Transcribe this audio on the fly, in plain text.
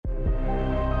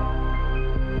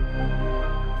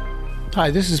Hi,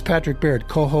 this is Patrick Baird,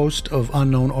 co-host of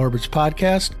Unknown Orbits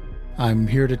podcast. I'm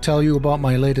here to tell you about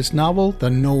my latest novel, The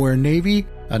Nowhere Navy,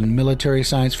 a military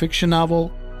science fiction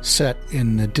novel set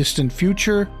in the distant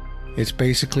future. It's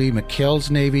basically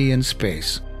McHale's Navy in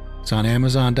space. It's on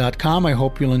Amazon.com. I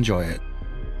hope you'll enjoy it.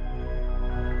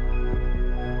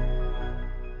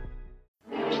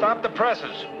 Stop the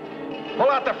presses. Pull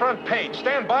out the front page.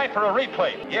 Stand by for a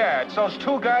replay. Yeah, it's those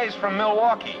two guys from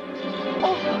Milwaukee.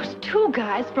 Oh, those two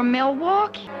guys from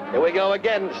Milwaukee. Here we go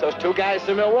again. It's those two guys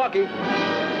from Milwaukee.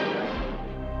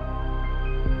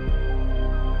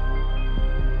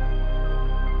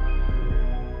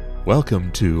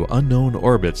 Welcome to Unknown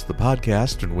Orbits, the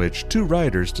podcast in which two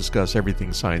writers discuss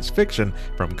everything science fiction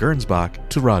from Gernsback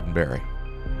to Roddenberry.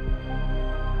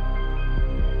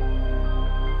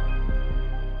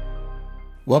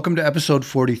 Welcome to episode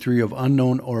 43 of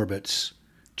Unknown Orbits,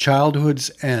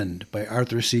 Childhood's End by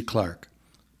Arthur C. Clarke.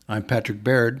 I'm Patrick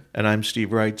Baird. And I'm Steve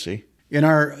Wrightsey. In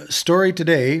our story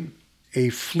today, a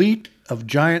fleet of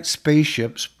giant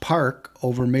spaceships park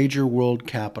over major world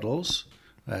capitals.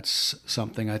 That's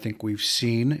something I think we've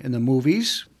seen in the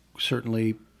movies.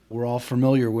 Certainly we're all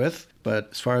familiar with, but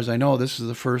as far as I know, this is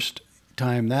the first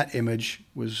time that image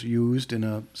was used in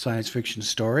a science fiction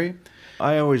story.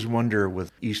 I always wonder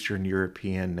with Eastern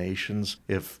European nations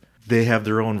if they have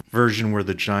their own version where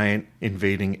the giant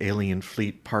invading alien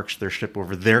fleet parks their ship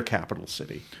over their capital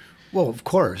city. Well, of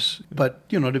course. But,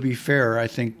 to be fair, I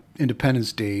think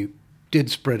Independence Day did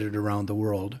spread it around the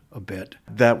world a bit.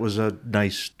 That was a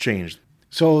nice change.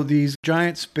 So these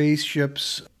giant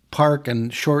spaceships park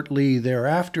and shortly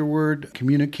thereafterward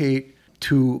communicate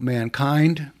to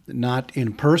mankind, not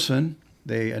in person.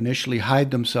 They initially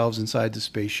hide themselves inside the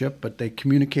spaceship, but they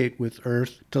communicate with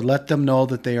Earth to let them know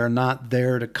that they are not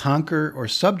there to conquer or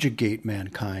subjugate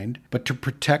mankind, but to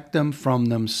protect them from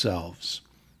themselves.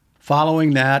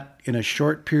 Following that, in a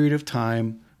short period of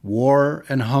time, war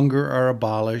and hunger are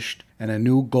abolished, and a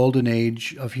new golden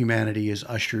age of humanity is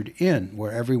ushered in,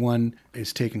 where everyone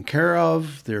is taken care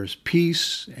of, there's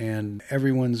peace, and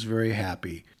everyone's very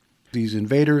happy. These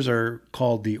invaders are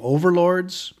called the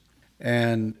Overlords,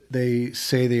 and they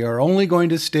say they are only going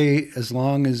to stay as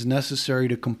long as necessary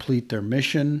to complete their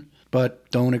mission, but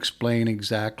don't explain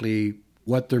exactly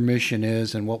what their mission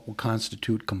is and what will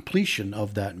constitute completion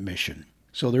of that mission.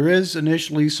 So there is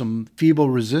initially some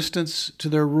feeble resistance to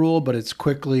their rule, but it's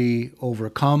quickly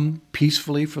overcome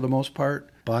peacefully for the most part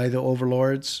by the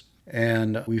Overlords.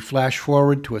 And we flash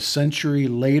forward to a century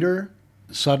later.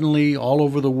 Suddenly, all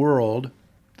over the world,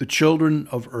 the children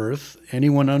of Earth,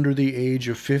 anyone under the age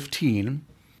of 15,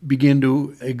 begin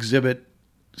to exhibit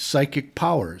psychic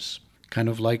powers, kind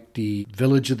of like the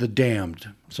Village of the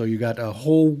Damned. So you got a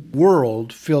whole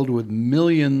world filled with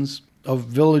millions of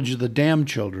Village of the Damned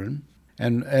children.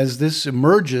 And as this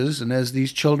emerges and as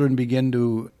these children begin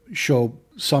to show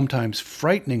sometimes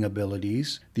frightening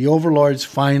abilities, the Overlords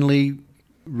finally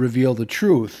reveal the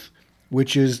truth,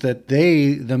 which is that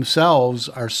they themselves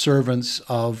are servants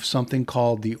of something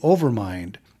called the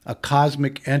Overmind, a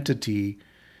cosmic entity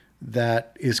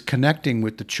that is connecting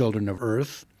with the children of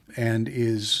Earth and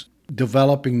is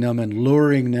developing them and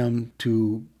luring them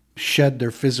to shed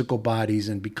their physical bodies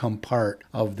and become part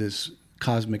of this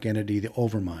cosmic entity, the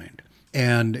Overmind.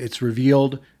 And it's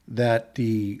revealed that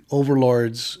the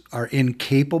Overlords are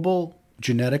incapable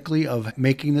genetically of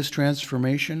making this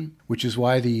transformation, which is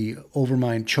why the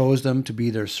Overmind chose them to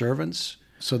be their servants.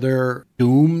 So they're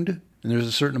doomed, and there's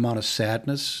a certain amount of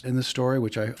sadness in the story,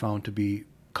 which I found to be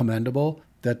commendable,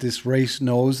 that this race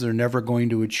knows they're never going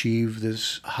to achieve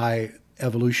this high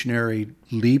evolutionary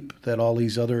leap that all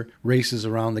these other races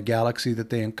around the galaxy that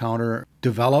they encounter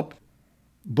develop.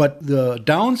 But the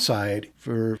downside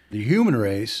for the human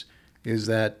race is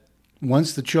that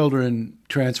once the children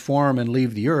transform and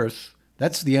leave the Earth,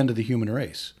 that's the end of the human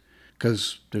race,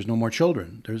 because there's no more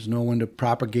children. There's no one to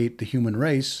propagate the human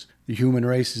race. The human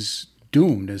race is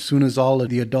doomed. As soon as all of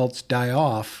the adults die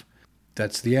off,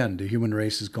 that's the end. The human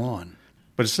race is gone.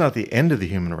 But it's not the end of the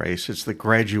human race. It's the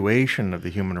graduation of the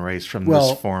human race from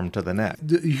this form to the next.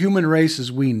 The human race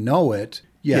as we know it,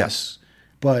 yes.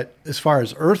 But as far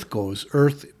as Earth goes,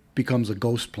 Earth becomes a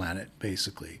ghost planet,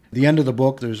 basically. At the end of the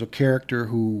book, there's a character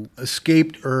who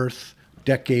escaped Earth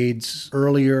decades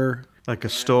earlier. Like a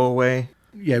stowaway?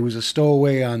 Yeah, he was a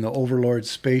stowaway on the Overlord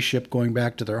spaceship going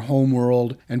back to their home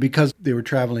world. And because they were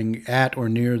traveling at or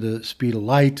near the speed of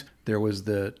light, there was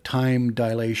the time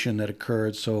dilation that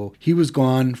occurred. So he was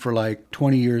gone for like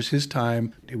 20 years his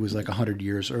time. It was like 100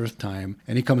 years Earth time.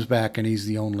 And he comes back and he's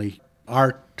the only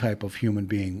our type of human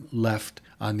being left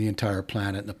on the entire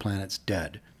planet, and the planet's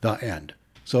dead. The end.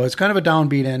 So it's kind of a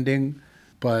downbeat ending,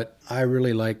 But I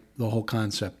really like the whole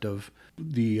concept of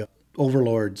the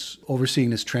overlords overseeing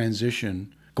this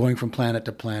transition, going from planet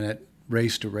to planet,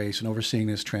 race to race, and overseeing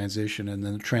this transition, and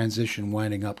then the transition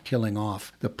winding up killing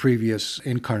off the previous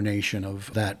incarnation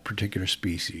of that particular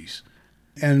species.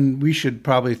 And we should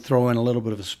probably throw in a little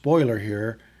bit of a spoiler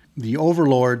here. The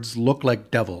overlords look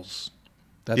like devils.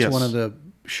 That's Yes. one of the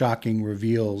shocking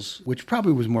reveals, which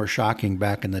probably was more shocking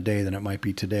back in the day than it might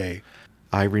be today.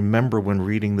 I remember when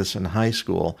reading this in high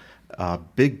school, a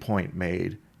big point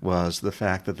made was the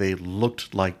fact that they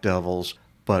looked like devils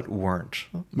but weren't.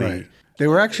 Right. They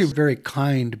were actually very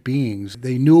kind beings.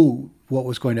 They knew what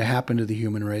was going to happen to the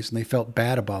human race, and they felt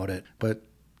bad about it, but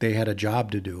they had a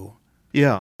job to do.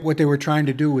 Yeah. What they were trying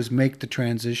to do was make the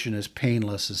transition as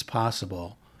painless as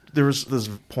possible. There was this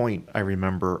point I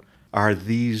remember, are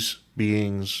these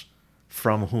beings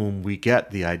from whom we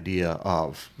get the idea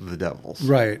of the devils?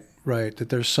 Right, right. That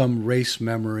there's some race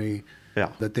memory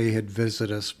Yeah. that they had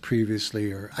visited us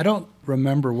previously. Or I don't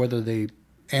remember whether they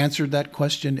answered that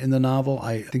question in the novel.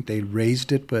 I think they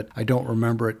raised it, but I don't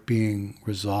remember it being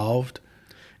resolved.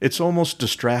 It's almost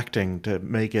distracting to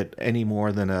make it any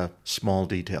more than a small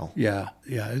detail. Yeah,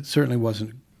 it certainly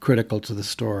wasn't critical to the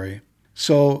story.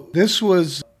 So this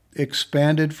was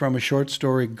expanded from a short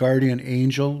story, Guardian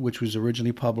Angel, which was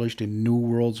originally published in New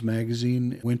Worlds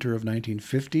magazine, winter of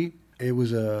 1950. It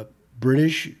was a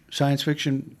British science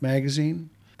fiction magazine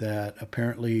that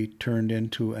apparently turned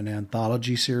into an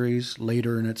anthology series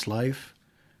later in its life.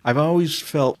 I've always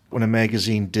felt when a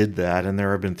magazine did that, and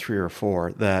there have been 3 or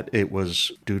 4, that it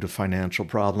was due to financial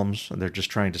problems, and they're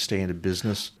just trying to stay into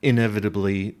business.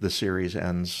 Inevitably, the series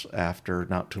ends after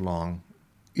not too long.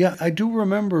 Yeah, I do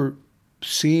remember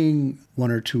seeing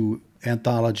 1 or 2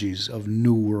 anthologies of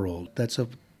New World. That's a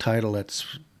title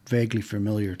that's vaguely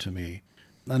familiar to me.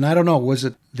 And I don't know, was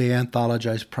it they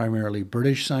anthologized primarily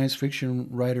British science fiction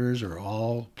writers or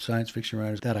all science fiction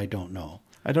writers? That I don't know.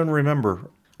 I don't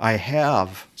remember. I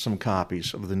have some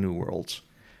copies of the New Worlds,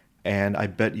 and I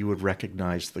bet you would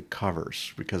recognize the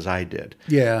covers because I did.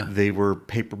 Yeah. They were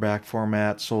paperback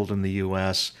format, sold in the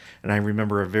U.S., and I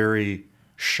remember a very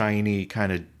shiny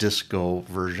kind of disco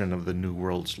version of the New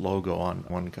Worlds logo on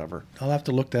one cover. I'll have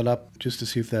to look that up just to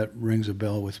see if that rings a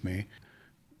bell with me.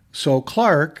 So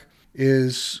Clarke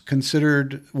is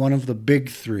considered one of the big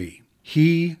 3.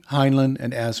 He, Heinlein,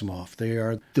 and Asimov. They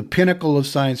are the pinnacle of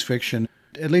science fiction,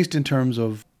 at least in terms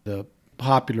of the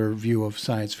popular view of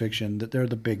science fiction, that they're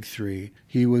the big 3.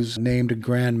 He was named a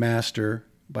Grand Master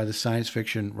by the Science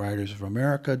Fiction Writers of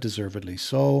America, deservedly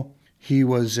so. He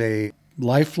was a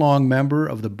lifelong member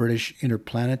of the British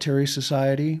Interplanetary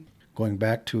Society, going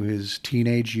back to his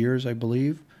teenage years, I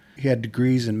believe. He had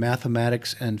degrees in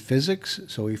mathematics and physics,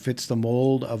 so he fits the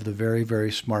mold of the very,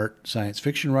 very smart science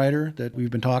fiction writer that we've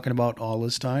been talking about all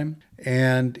this time.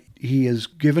 And he is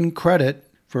given credit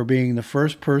for being the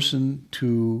first person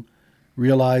to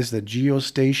realize that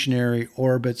geostationary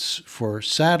orbits for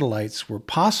satellites were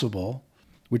possible,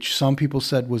 which some people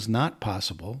said was not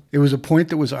possible. It was a point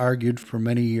that was argued for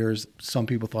many years. Some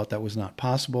people thought that was not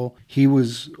possible. He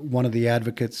was one of the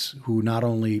advocates who not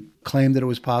only claimed that it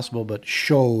was possible, but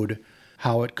showed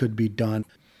how it could be done.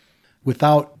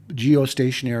 Without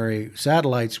geostationary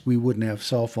satellites, we wouldn't have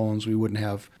cell phones. We wouldn't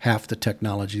have half the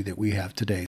technology that we have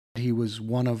today. He was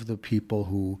one of the people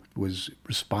who was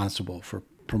responsible for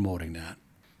promoting that.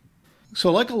 So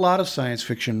like a lot of science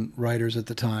fiction writers at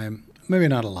the time, maybe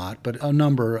not a lot, but a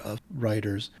number of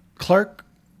writers, Clarke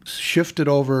shifted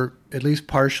over, at least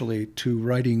partially, to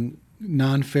writing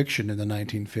nonfiction in the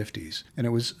 1950s. And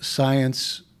it was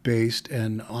science-based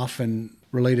and often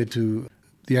related to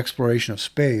the exploration of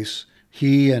space.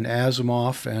 He and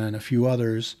Asimov and a few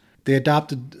others, they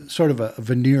adopted sort of a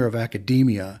veneer of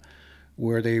academia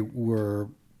where they were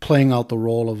playing out the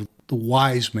role of the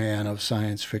wise man of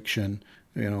science fiction,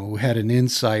 who had an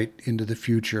insight into the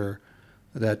future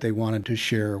that they wanted to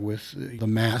share with the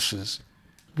masses,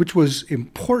 which was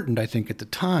important, I think, at the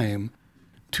time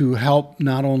to help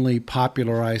not only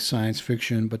popularize science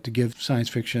fiction, but to give science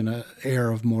fiction an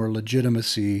air of more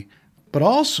legitimacy. But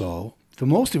also, the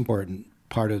most important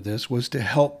part of this was to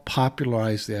help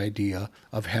popularize the idea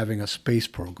of having a space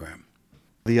program.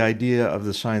 The idea of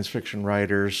the science fiction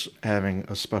writers having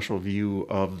a special view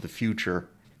of the future,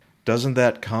 doesn't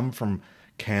that come from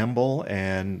Campbell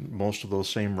and most of those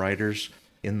same writers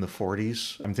in the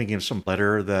 40s? I'm thinking of some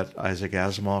letter that Isaac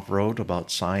Asimov wrote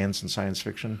about science and science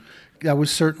fiction. That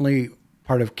was certainly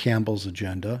part of Campbell's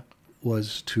agenda,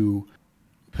 was to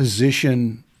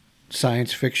position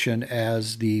science fiction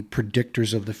as the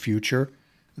predictors of the future.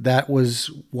 That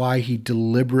was why he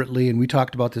deliberately, and we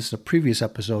talked about this in a previous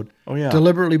episode,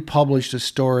 deliberately published a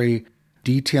story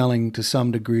detailing to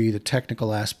some degree the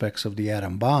technical aspects of the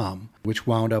atom bomb, which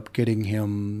wound up getting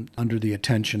him under the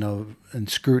attention of and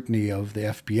scrutiny of the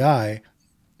FBI.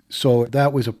 So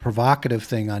that was a provocative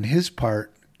thing on his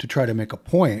part to try to make a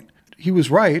point. He was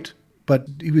right, but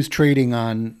he was trading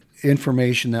on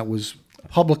information that was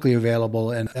publicly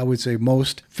available, and I would say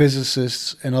most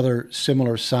physicists and other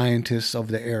similar scientists of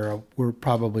the era were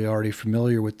probably already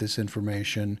familiar with this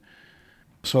information.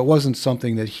 So it wasn't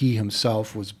something that he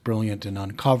himself was brilliant in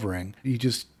uncovering. He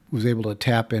just was able to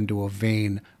tap into a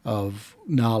vein of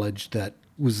knowledge that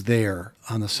was there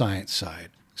on the science side.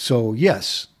 So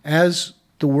yes, as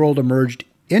the world emerged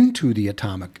into the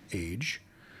atomic age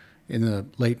in the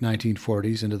late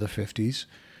 1940s into the 50s,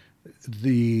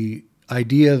 the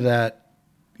idea that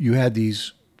you had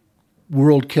these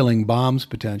world-killing bombs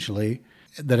potentially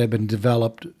that had been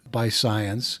developed by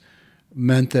science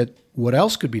meant that what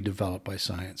else could be developed by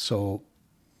science? So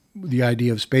the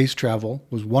idea of space travel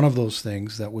was one of those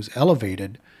things that was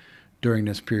elevated during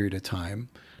this period of time.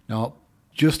 Now,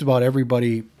 just about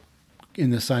everybody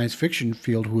in the science fiction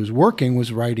field who was working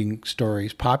was writing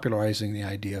stories popularizing the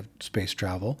idea of space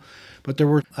travel. But there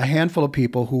were a handful of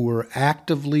people who were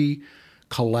actively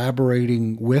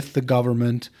collaborating with the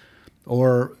government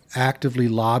or actively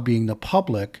lobbying the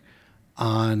public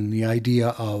on the idea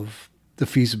of the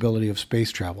feasibility of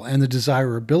space travel and the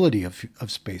desirability of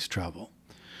space travel.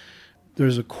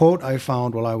 There's a quote I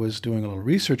found while I was doing a little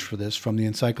research for this from the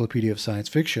Encyclopedia of Science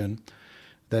Fiction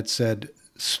that said,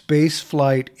 "Space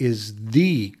flight is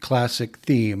the classic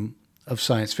theme of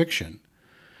science fiction,"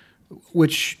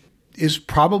 which is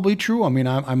probably true. I mean,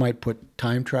 I might put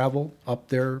time travel up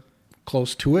there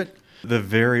close to it. The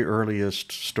very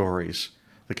earliest stories,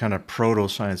 the kind of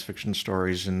proto-science fiction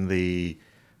stories in the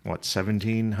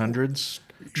 1700s,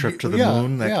 trip to the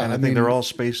moon, that kind of thing. They're all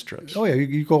space trips. Oh yeah,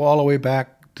 you go all the way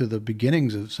back to the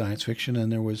beginnings of science fiction,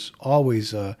 and there was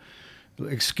always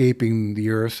escaping the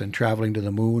Earth and traveling to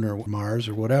the moon or Mars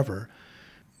or whatever.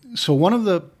 So one of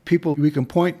the people we can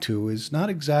point to is not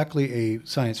exactly a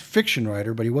science fiction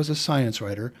writer, but he was a science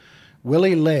writer,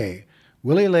 Willy Ley.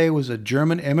 Willy Ley was a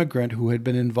German immigrant who had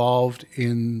been involved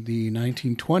in the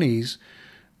 1920s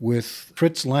with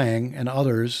Fritz Lang and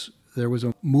others. There was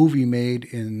a movie made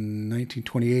in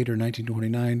 1928 or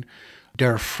 1929,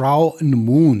 Der Frau im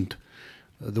Mond,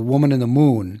 The Woman in the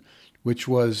Moon, which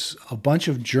was a bunch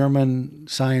of German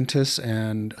scientists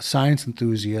and science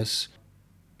enthusiasts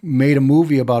made a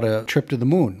movie about a trip to the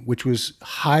moon, which was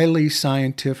highly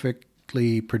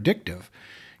scientifically predictive.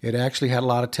 It actually had a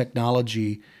lot of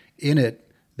technology in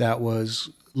it that was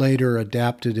later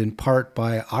adapted in part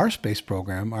by our space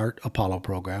program, our Apollo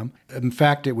program. In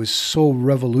fact, it was so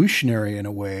revolutionary in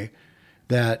a way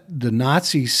that the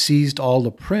Nazis seized all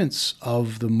the prints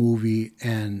of the movie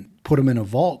and put them in a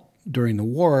vault during the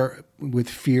war with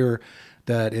fear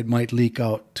that it might leak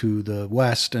out to the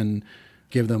West and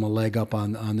give them a leg up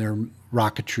on their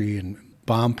rocketry and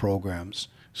bomb programs.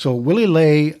 So Willy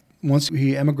Ley, once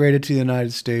he emigrated to the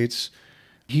United States,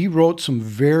 he wrote some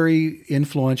very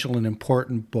influential and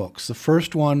important books. The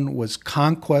first one was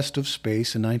Conquest of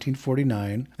Space in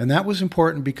 1949, and that was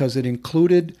important because it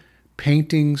included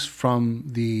paintings from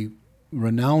the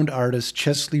renowned artist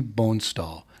Chesley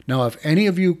Bonestell. Now, if any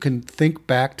of you can think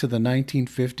back to the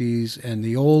 1950s and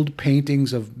the old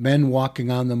paintings of men walking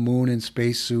on the moon in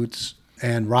spacesuits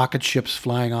and rocket ships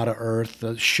flying out of Earth,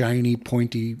 the shiny,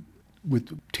 pointy,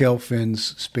 with tail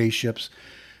fins spaceships,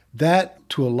 that,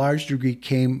 to a large degree,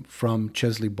 came from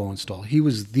Chesley Bonestell. He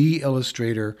was the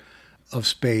illustrator of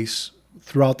space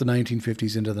throughout the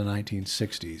 1950s into the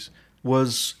 1960s.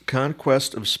 Was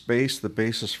Conquest of Space the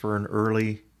basis for an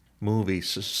early movie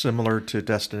similar to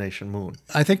Destination Moon?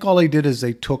 I think all they did is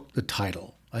they took the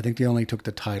title. I think they only took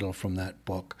the title from that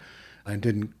book and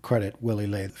didn't credit Willy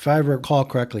Ley. If I recall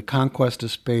correctly, Conquest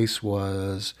of Space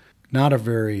was not a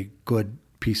very good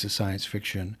piece of science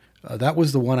fiction. That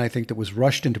was the one I think that was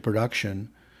rushed into production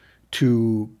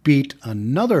to beat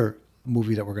another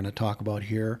movie that we're going to talk about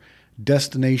here,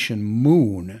 Destination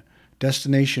Moon.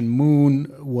 Destination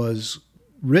Moon was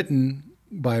written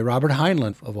by Robert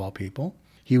Heinlein, of all people.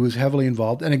 He was heavily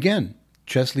involved. And again,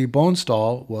 Chesley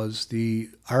Bonestell was the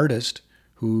artist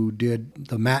who did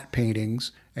the matte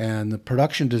paintings and the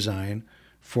production design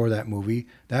for that movie.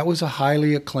 That was a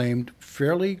highly acclaimed,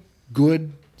 fairly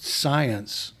good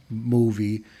science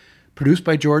movie produced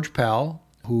by George Pal,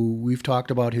 who we've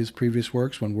talked about his previous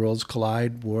works, When Worlds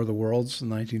Collide, War of the Worlds in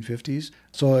the 1950s.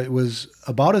 So it was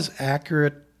about as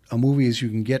accurate a movie as you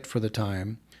can get for the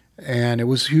time, and it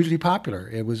was hugely popular.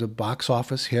 It was a box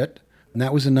office hit, and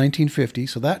that was in 1950,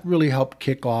 so that really helped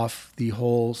kick off the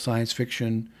whole science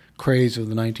fiction craze of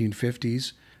the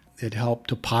 1950s. It helped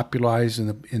to popularize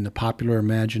in the popular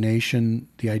imagination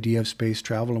the idea of space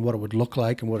travel and what it would look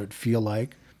like and what it would feel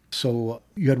like. So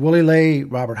you had Willy Ley,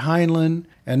 Robert Heinlein,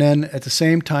 and then at the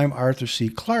same time, Arthur C.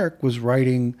 Clarke was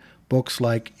writing books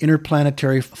like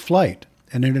Interplanetary Flight,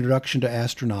 An Introduction to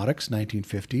Astronautics,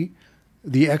 1950,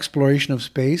 The Exploration of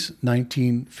Space,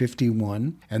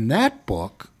 1951. And that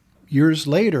book, years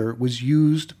later, was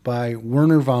used by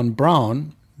Wernher von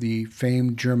Braun, the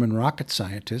famed German rocket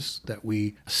scientist that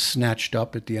we snatched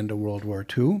up at the end of World War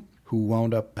II, who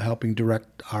wound up helping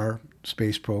direct our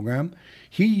space program.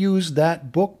 He used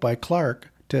that book by Clarke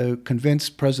to convince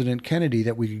President Kennedy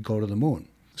that we could go to the moon.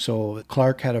 So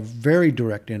Clarke had a very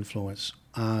direct influence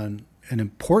on an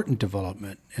important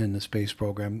development in the space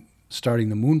program, starting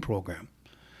the moon program.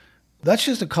 That's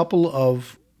just a couple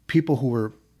of people who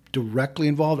were directly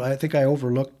involved. I think I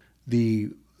overlooked the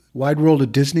Wide World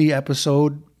of Disney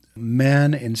episode,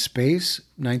 Man in Space,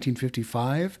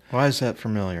 1955. Why is that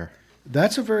familiar?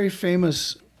 That's a very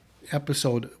famous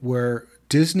episode where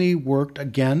Disney worked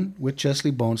again with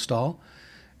Chesley Bonestell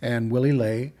and Willy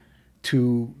Ley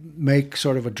to make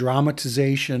sort of a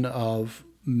dramatization of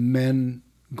men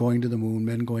going to the moon,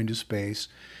 men going to space.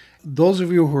 Those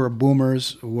of you who are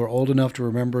boomers, who are old enough to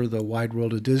remember the Wide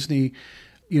World of Disney,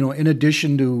 in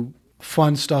addition to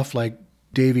fun stuff like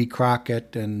Davy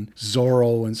Crockett and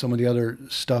Zorro and some of the other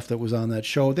stuff that was on that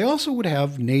show, they also would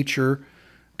have nature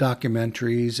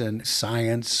documentaries and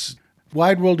science.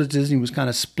 Wide World of Disney was kind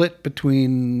of split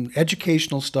between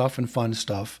educational stuff and fun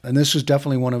stuff. And this was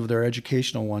definitely one of their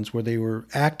educational ones where they were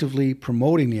actively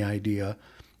promoting the idea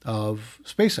of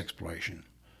space exploration.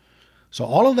 So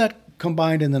all of that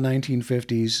combined in the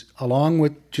 1950s, along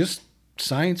with just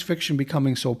science fiction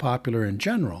becoming so popular in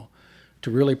general, to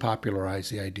really popularize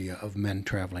the idea of men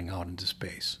traveling out into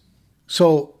space.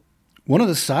 So one of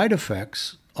the side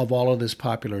effects of all of this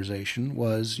popularization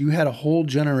was you had a whole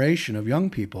generation of young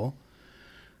people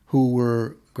who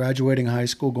were graduating high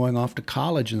school, going off to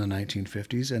college in the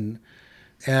 1950s. And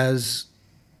as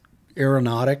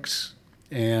aeronautics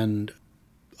and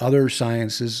other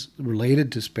sciences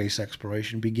related to space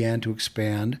exploration began to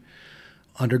expand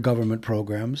under government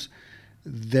programs,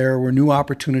 there were new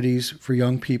opportunities for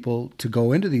young people to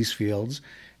go into these fields,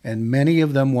 and many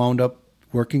of them wound up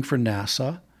working for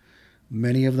NASA.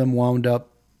 Many of them wound up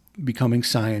becoming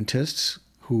scientists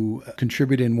who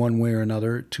contribute in one way or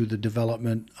another to the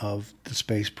development of the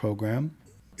space program.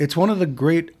 It's one of the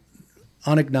great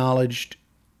unacknowledged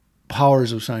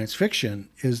powers of science fiction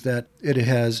is that it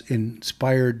has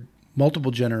inspired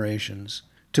multiple generations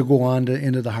to go on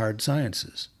into the hard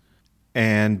sciences.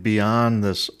 And beyond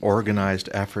this organized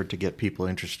effort to get people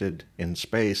interested in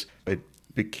space, it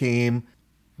became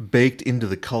baked into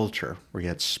the culture where you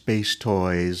had space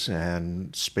toys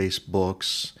and space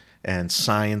books and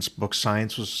science books.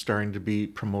 Science was starting to be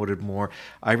promoted more.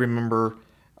 I remember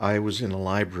I was in a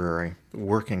library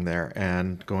working there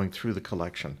and going through the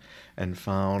collection and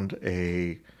found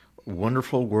a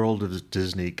Wonderful World of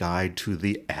Disney guide to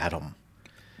the atom.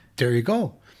 There you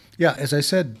go. Yeah, as I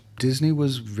said, Disney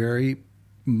was very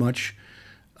much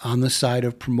on the side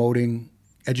of promoting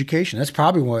education. That's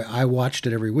probably why I watched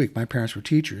it every week. My parents were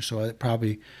teachers, so it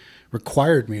probably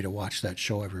required me to watch that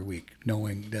show every week,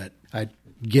 knowing that I'd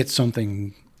get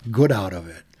something good out of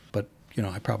it. But,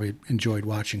 I probably enjoyed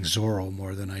watching Zorro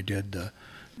more than I did the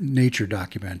nature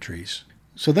documentaries.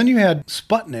 So then you had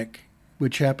Sputnik,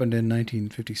 which happened in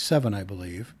 1957, I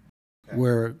believe,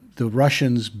 where the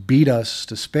Russians beat us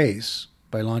to space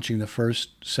by launching the first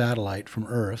satellite from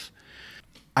Earth.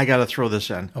 I got to throw this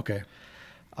in. Okay.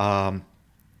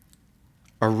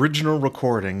 Original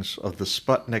recordings of the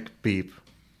Sputnik beep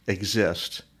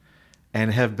exist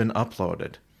and have been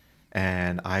uploaded.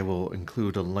 And I will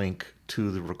include a link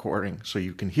to the recording so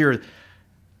you can hear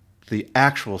the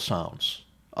actual sounds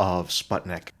of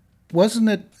Sputnik. Wasn't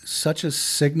it such a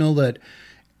signal that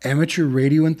amateur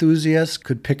radio enthusiasts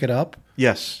could pick it up?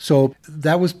 Yes. So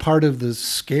that was part of the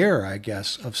scare, I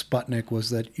guess, of Sputnik, was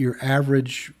that your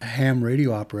average ham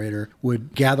radio operator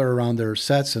would gather around their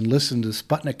sets and listen to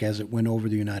Sputnik as it went over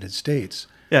the United States.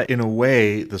 Yeah, in a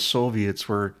way, the Soviets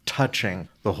were touching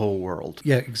the whole world.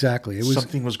 Yeah, exactly.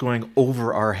 Something was going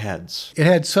over our heads. It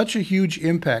had such a huge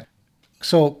impact.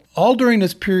 So all during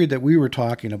this period that we were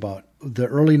talking about, the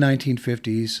early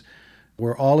 1950s,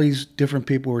 where all these different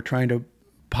people were trying to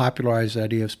popularize the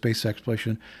idea of space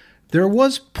exploration, there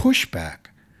was pushback.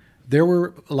 There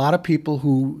were a lot of people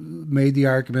who made the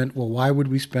argument, well, why would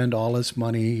we spend all this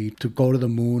money to go to the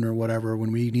moon or whatever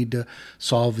when we need to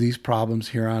solve these problems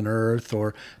here on Earth?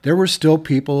 Or there were still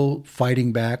people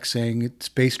fighting back saying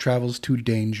space travel is too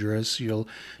dangerous. You'll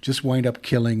just wind up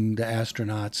killing the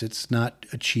astronauts. It's not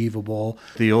achievable.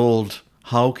 The old,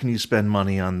 how can you spend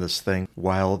money on this thing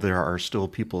while there are still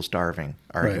people starving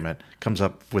argument comes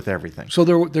up with everything. So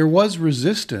there was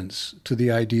resistance to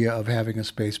the idea of having a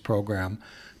space program,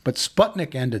 but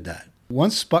Sputnik ended that.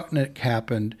 Once Sputnik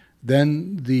happened,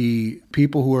 then the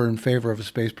people who were in favor of a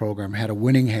space program had a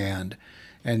winning hand,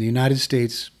 and the United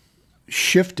States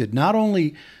shifted not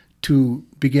only to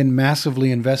begin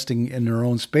massively investing in their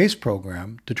own space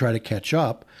program to try to catch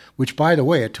up, which, by the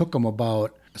way, it took them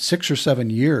about 6 or 7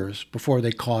 years before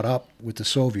they caught up with the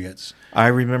Soviets. I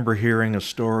remember hearing a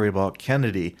story about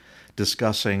Kennedy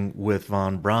discussing with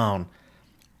von Braun,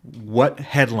 what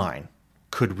headline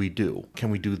could we do? Can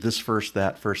we do this first,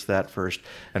 that first, that first?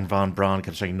 And von Braun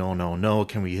kept saying, no.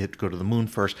 Can we go to the moon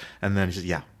first? And then he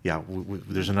said,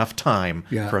 there's enough time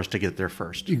for us to get there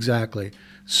first. Exactly.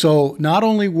 So not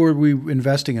only were we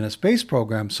investing in a space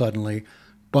program suddenly,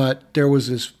 but there was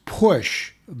this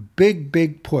push,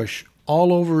 big push,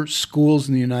 all over schools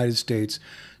in the United States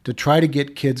to try to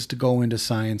get kids to go into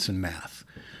science and math.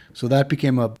 So that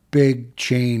became a big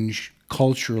change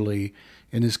culturally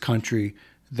in this country,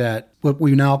 that what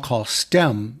we now call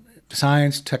STEM,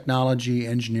 science, technology,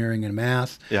 engineering, and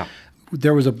math. Yeah.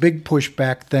 There was a big push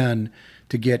back then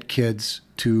to get kids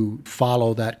to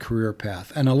follow that career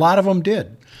path. And a lot of them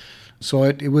did. So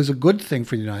it was a good thing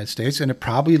for the United States, and it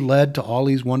probably led to all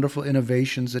these wonderful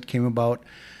innovations that came about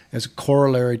as a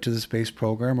corollary to the space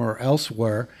program or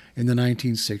elsewhere in the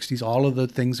 1960s. All of the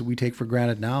things that we take for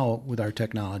granted now with our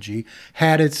technology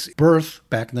had its birth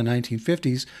back in the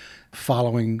 1950s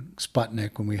following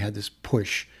Sputnik, when we had this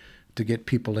push to get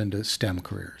people into STEM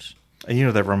careers.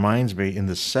 And that reminds me, in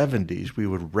the 70s, we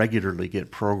would regularly get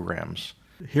programs.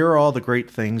 Here are all the great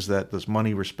things that this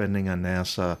money we're spending on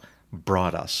NASA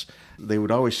brought us. They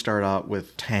would always start out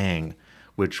with Tang,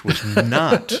 which was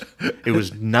not, it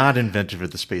was not invented for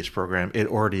the space program. It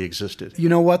already existed. You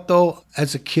know what, though?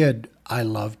 As a kid, I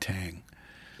loved Tang.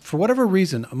 For whatever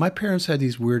reason, my parents had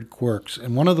these weird quirks,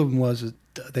 and one of them was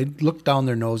they looked down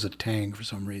their nose at Tang for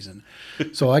some reason.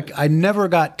 So I never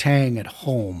got Tang at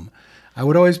home. I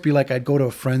would always be like, I'd go to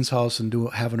a friend's house and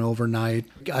have an overnight.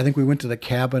 I think we went to the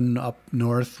cabin up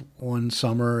north one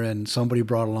summer, and somebody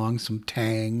brought along some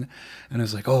Tang, and I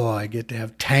was like, oh, I get to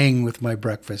have Tang with my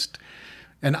breakfast.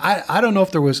 And I don't know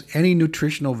if there was any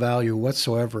nutritional value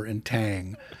whatsoever in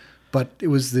Tang, but it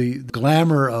was the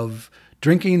glamour of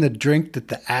drinking the drink that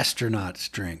the astronauts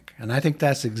drink. And I think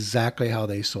that's exactly how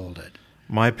they sold it.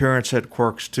 My parents had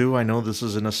quirks too. I know this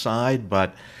is an aside,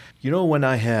 but when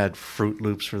I had Fruit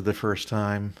Loops for the first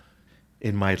time?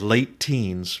 In my late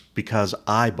teens, because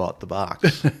I bought the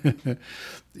box.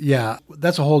 Yeah,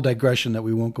 that's a whole digression that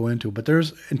we won't go into, but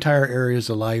there's entire areas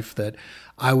of life that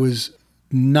I was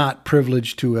not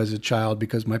privileged to as a child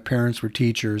because my parents were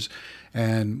teachers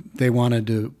and they wanted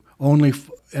to only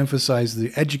emphasize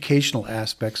the educational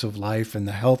aspects of life and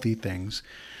the healthy things.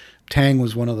 Tang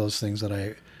was one of those things that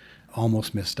I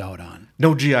almost missed out on.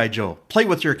 No G.I. Joe. Play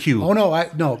with your cube. Oh,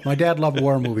 no. My dad loved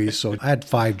war movies, so I had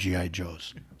 5 G.I.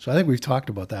 Joes. So I think we've talked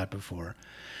about that before.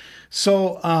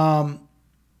 So I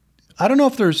don't know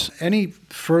if there's any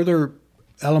further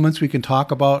elements we can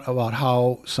talk about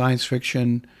how science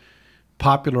fiction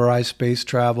popularized space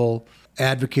travel,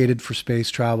 advocated for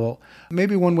space travel.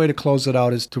 Maybe one way to close it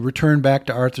out is to return back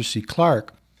to Arthur C.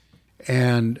 Clarke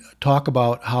and talk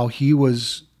about how he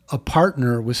was a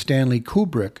partner with Stanley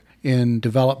Kubrick in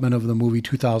development of the movie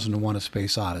 2001: A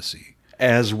Space Odyssey.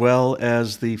 As well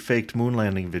as the faked moon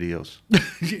landing videos.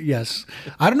 Yes.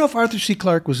 I don't know if Arthur C.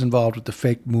 Clarke was involved with the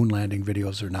fake moon landing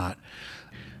videos or not.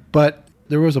 But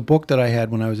there was a book that I had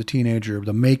when I was a teenager,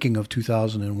 The Making of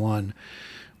 2001,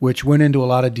 which went into a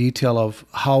lot of detail of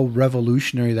how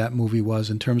revolutionary that movie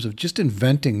was in terms of just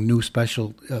inventing new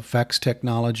special effects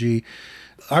technology.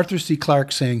 Arthur C.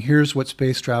 Clarke saying, here's what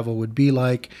space travel would be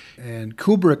like, and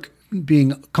Kubrick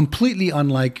being completely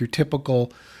unlike your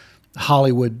typical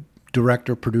Hollywood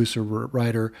director, producer,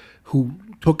 writer, who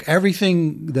took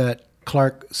everything that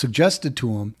Clarke suggested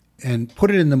to him and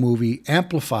put it in the movie,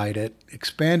 amplified it,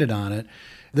 expanded on it.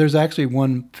 There's actually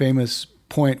one famous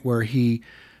point where he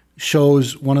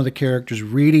shows one of the characters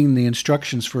reading the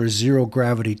instructions for a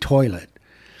zero-gravity toilet.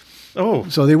 Oh.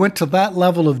 So they went to that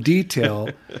level of detail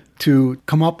to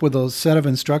come up with a set of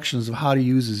instructions of how to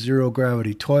use a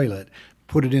zero-gravity toilet,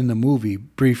 put it in the movie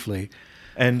briefly.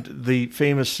 And the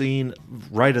famous scene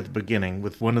right at the beginning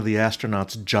with one of the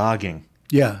astronauts jogging.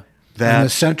 Yeah. And the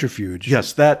centrifuge.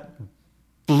 Yes, that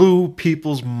blew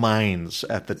people's minds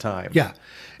at the time. Yeah.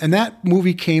 And that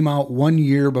movie came out 1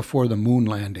 year before the moon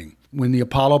landing, when the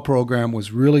Apollo program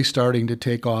was really starting to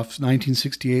take off.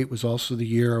 1968 was also the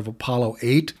year of Apollo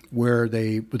 8, where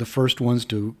they were the first ones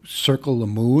to circle the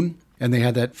moon. And they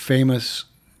had that famous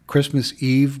Christmas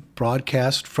Eve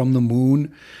broadcast from the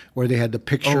moon, where they had the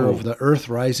picture of the Earth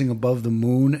rising above the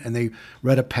moon, and they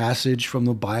read a passage from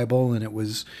the Bible, and it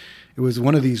was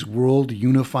one of these world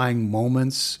unifying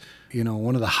moments,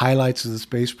 one of the highlights of the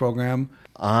space program.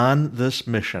 On this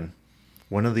mission,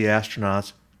 one of the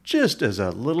astronauts, just as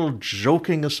a little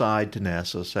joking aside to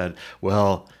NASA, said,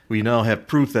 "Well, we now have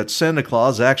proof that Santa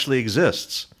Claus actually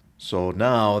exists." So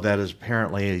now that is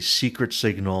apparently a secret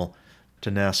signal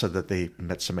to NASA that they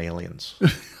met some aliens.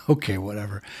 Okay,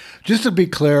 whatever. Just to be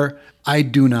clear, I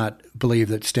do not believe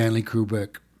that Stanley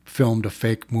Kubrick filmed a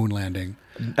fake moon landing.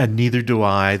 And neither do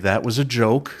I. That was a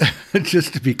joke.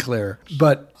 Just to be clear.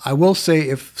 But I will say,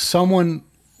 if someone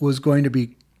was going to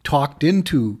be talked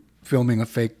into filming a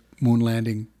fake moon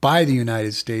landing by the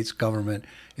United States government,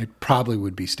 it probably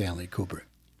would be Stanley Kubrick.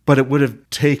 But it would have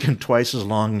taken twice as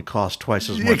long and cost twice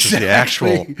as much as the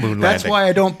actual moon landing. That's why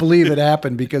I don't believe it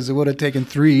happened, because it would have taken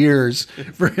 3 years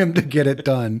for him to get it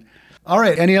done. All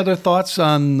right. Any other thoughts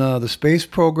on the space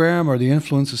program or the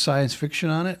influence of science fiction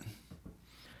on it?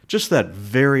 Just that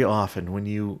very often when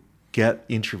you get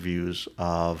interviews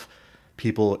of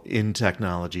people in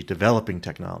technology, developing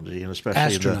technology, and especially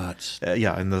astronauts,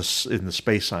 in the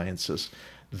space sciences,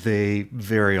 they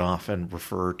very often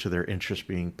refer to their interest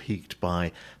being piqued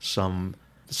by some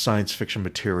science fiction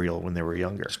material when they were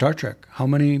younger. Star Trek. How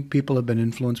many people have been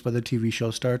influenced by the TV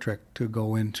show Star Trek to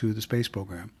go into the space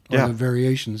program? Or the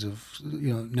variations of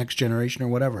Next Generation or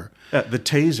whatever. The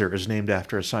taser is named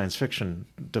after a science fiction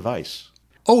device.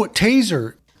 Oh, a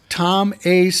taser. Tom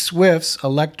A. Swift's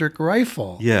electric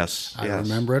rifle. Yes. I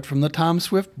remember it from the Tom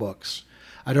Swift books.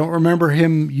 I don't remember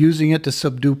him using it to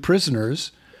subdue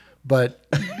prisoners, but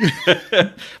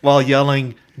while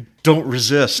yelling, "Don't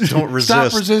resist, don't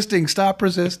resist." Stop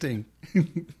resisting.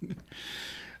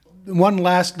 One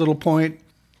last little point.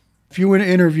 If you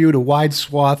interviewed a wide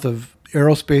swath of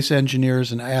aerospace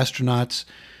engineers and astronauts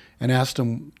and asked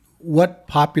them what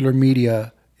popular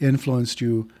media influenced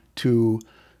you to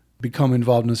become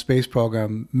involved in the space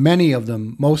program,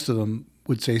 most of them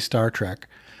would say Star Trek.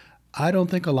 I don't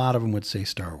think a lot of them would say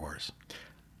Star Wars.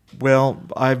 Well,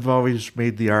 I've always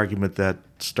made the argument that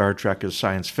Star Trek is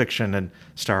science fiction and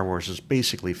Star Wars is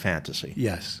basically fantasy.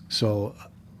 Yes. So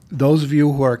those of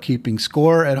you who are keeping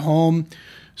score at home,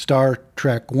 Star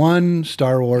Trek 1,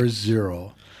 Star Wars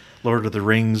 0. Lord of the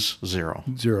Rings 0.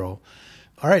 0.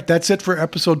 All right, that's it for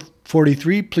episode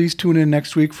 43. Please tune in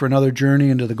next week for another journey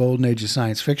into the golden age of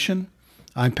science fiction.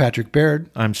 I'm Patrick Baird.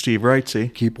 I'm Steve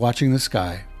Wrightsey. Keep watching the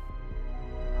sky.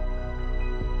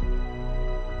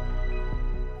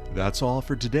 That's all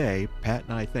for today. Pat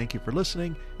and I thank you for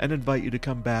listening and invite you to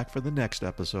come back for the next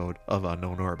episode of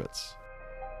Unknown Orbits.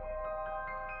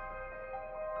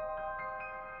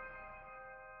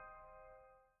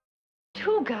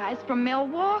 Two guys from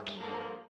Milwaukee.